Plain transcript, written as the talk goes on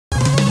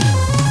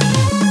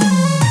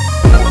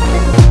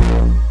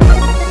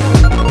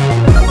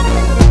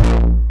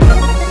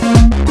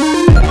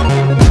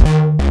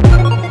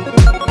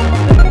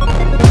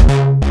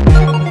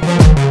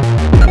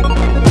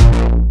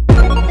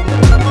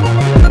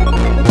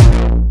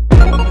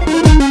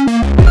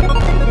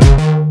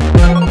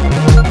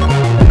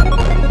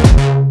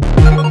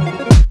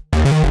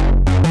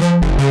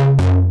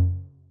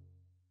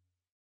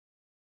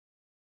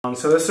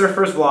so this is our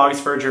first vlog. It's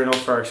for our journal,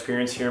 for our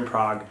experience here in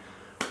Prague.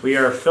 We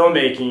are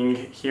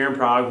filmmaking here in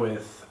Prague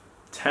with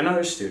 10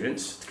 other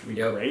students. It's going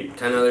to be great.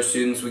 10 other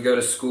students. We go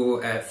to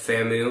school at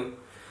FAMU,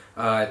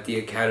 at the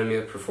Academy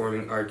of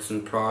Performing Arts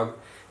in Prague.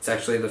 It's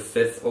actually the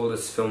 5th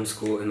oldest film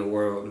school in the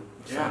world.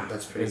 So yeah,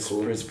 that's pretty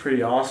cool. It's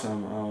pretty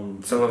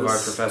awesome. Some of our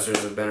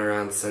professors have been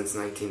around since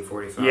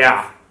 1945.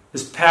 Yeah.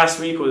 This past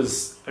week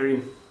was,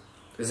 it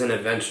was an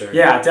adventure.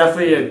 Yeah,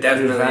 definitely an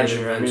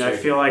adventure. I mean, I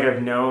feel like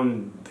I've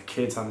known the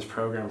kids on this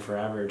program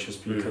forever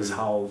just because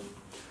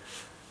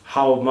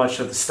how much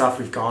of the stuff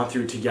we've gone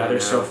through together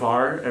so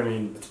far. I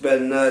mean, it's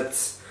been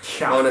nuts.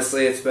 Yeah.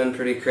 Honestly, it's been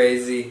pretty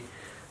crazy.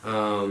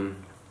 I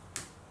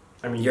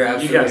mean, you're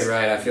absolutely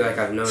right. I feel like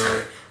I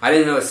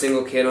didn't know a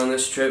single kid on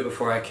this trip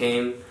before I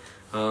came.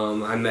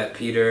 I met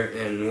Peter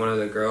and one of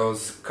the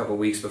girls a couple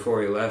weeks before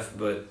we left,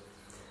 but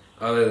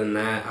other than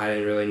that, I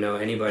didn't really know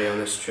anybody on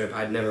this trip.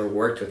 I'd never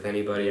worked with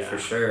anybody for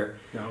sure.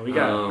 No, we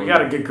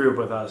got a good group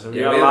with us. We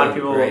got a lot of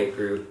people. Great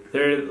group.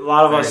 There are a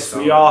lot of us.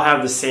 Solid. We all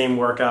have the same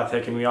work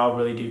ethic, and we all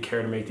really do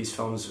care to make these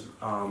films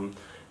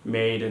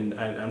made. And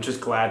I'm just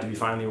glad to be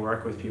finally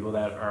working with people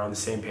that are on the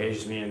same page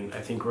as me. And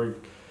I think we're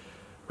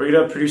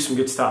gonna produce some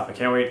good stuff. I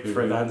can't wait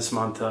for the end of this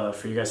month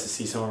for you guys to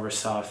see some of our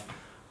stuff.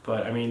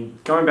 But I mean,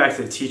 going back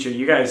to the teacher,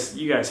 you guys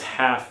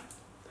have.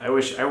 I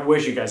wish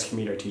you guys could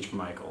meet our teacher,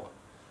 Michael.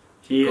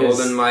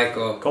 Golden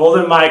Michael.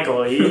 Golden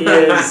Michael. He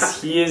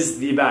is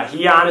the best.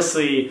 He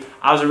honestly,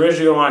 I was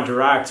originally going to want to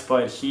direct,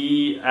 but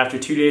after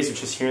 2 days of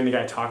just hearing the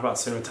guy talk about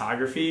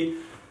cinematography,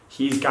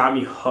 he's got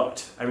me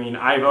hooked. I mean,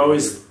 I've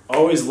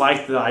always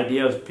liked the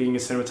idea of being a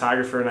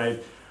cinematographer, and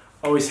I've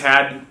always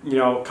had,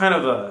 kind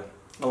of a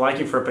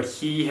liking for it, but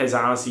he has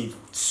honestly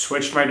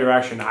switched my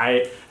direction.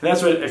 And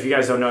that's what, if you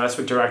guys don't know, that's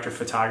what director of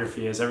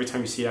photography is. Every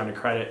time you see it on a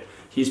credit,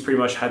 he's pretty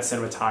much head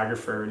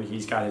cinematographer, and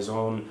he's got his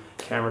own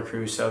camera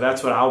crew. So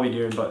that's what I'll be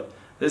doing. But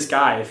this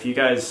guy, if you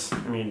guys,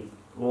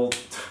 you'll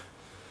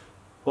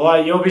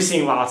be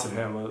seeing lots of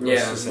him. We've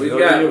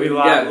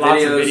got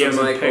lots of videos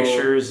and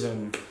pictures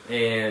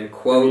and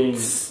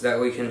quotes that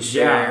we can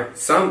share. Yeah.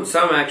 Some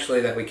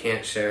actually that we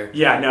can't share.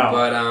 Yeah, no.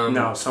 But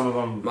no, some of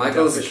them.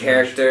 Michael's a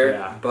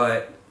character,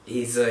 but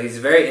he's a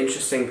very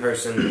interesting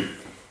person,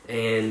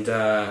 and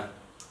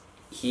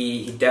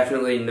he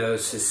definitely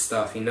knows his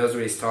stuff. He knows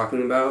what he's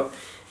talking about,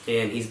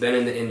 and he's been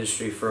in the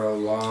industry for a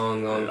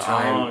long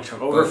time.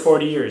 Over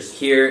 40 years.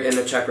 Here in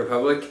the Czech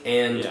Republic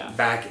and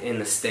back in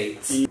the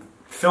States.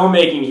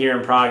 Filmmaking here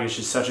in Prague is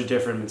just such a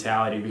different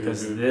mentality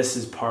because this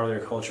is part of their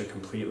culture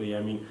completely.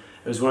 I mean,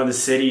 it was one of the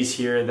cities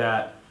here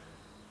that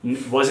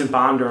wasn't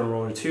bombed during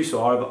World War II,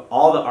 so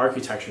all the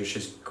architecture is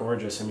just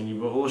gorgeous. I mean,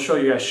 we'll show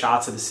you guys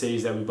shots of the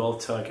cities that we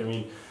both took. I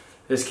mean,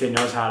 this kid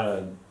knows how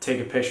to take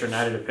a picture and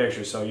edit a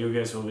picture, so you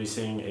guys will be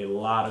seeing a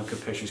lot of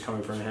good pictures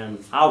coming from him.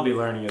 I'll be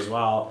learning as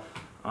well,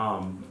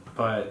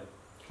 but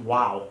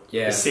wow,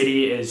 the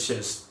city is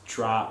just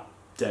drop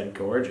dead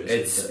gorgeous.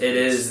 It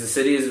is. The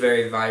city is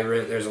very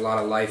vibrant. There's a lot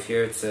of life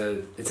here. It's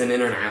an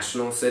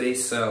international city,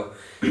 so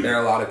there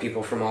are a lot of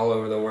people from all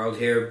over the world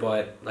here.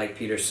 But like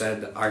Peter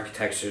said, the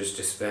architecture's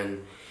just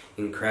been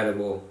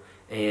incredible,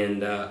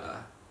 and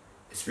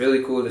it's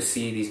really cool to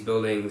see these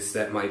buildings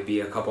that might be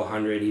a couple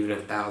hundred, even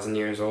 1,000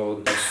 years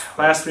old.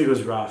 Last week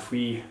was rough.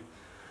 There's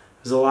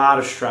a lot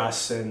of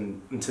stress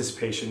and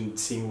anticipation,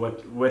 seeing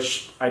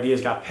which ideas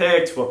got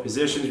picked, what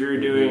positions we were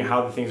doing,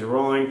 how the things are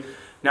rolling.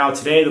 Now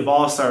today the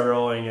ball started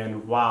rolling,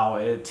 and wow,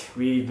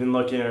 we've been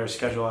looking at our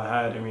schedule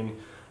ahead. I mean,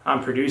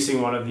 I'm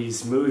producing one of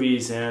these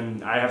movies,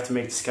 and I have to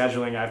make the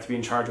scheduling. I have to be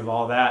in charge of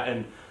all that,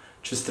 and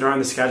just throwing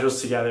the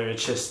schedules together.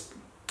 It's just,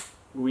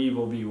 we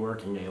will be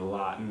working a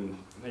lot, and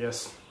I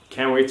guess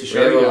can't wait to show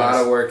you guys. We have a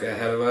lot of work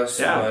ahead of us,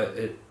 but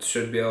it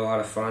should be a lot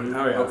of fun.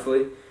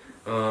 Hopefully.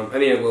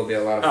 It will be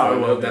a lot of fun.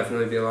 It will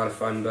definitely be a lot of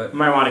fun, but we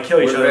might want to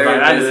kill each other by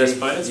the end of this,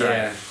 but it's all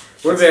right.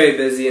 We're very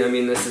busy. I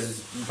mean, this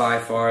is by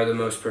far the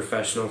most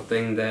professional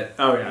thing that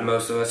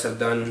most of us have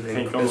done,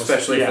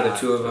 especially for the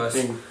two of us.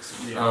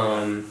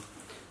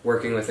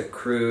 Working with a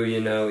crew,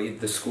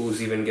 the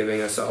school's even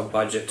giving us a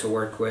budget to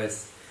work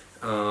with,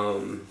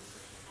 some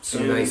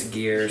nice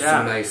gear,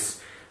 some nice,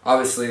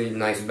 obviously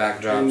nice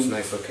backdrops,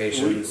 nice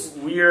locations.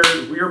 We're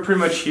pretty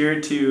much here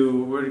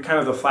we're kind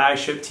of the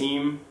flagship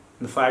team,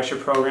 the flagship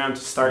program to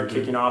start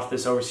kicking off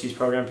this overseas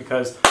program,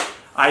 because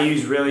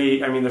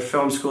the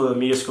film school, the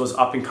media school is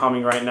up and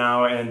coming right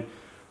now, and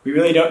we've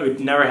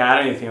never had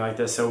anything like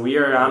this. So we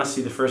are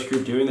honestly the first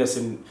group doing this,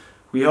 and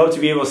we hope to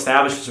be able to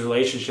establish this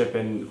relationship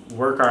and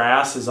work our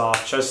asses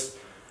off just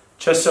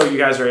so you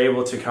guys are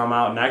able to come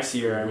out next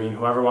year. I mean,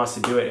 whoever wants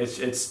to do it,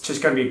 it's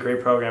just going to be a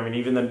great program, and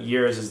even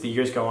as the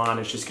years go on,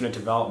 it's just going to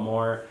develop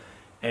more.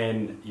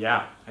 And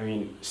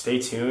stay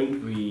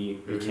tuned. We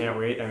can't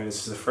wait. I mean,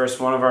 this is the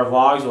first one of our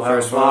vlogs. We'll have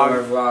a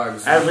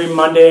vlog every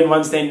Monday and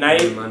Wednesday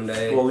night.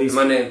 Monday and Thursday.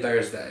 Monday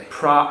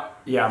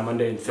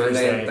and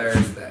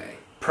Thursday.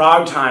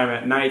 Prague time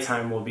at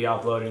nighttime we'll be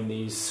uploading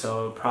these,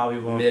 so probably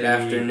won't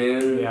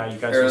mid-afternoon. You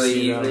guys early will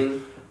see evening.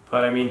 Them.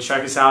 But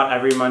check us out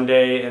every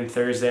Monday and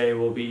Thursday.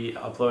 We'll be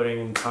uploading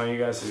and telling you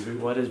guys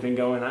what has been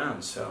going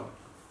on. So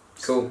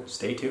Cool.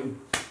 Stay tuned.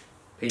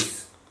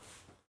 Peace.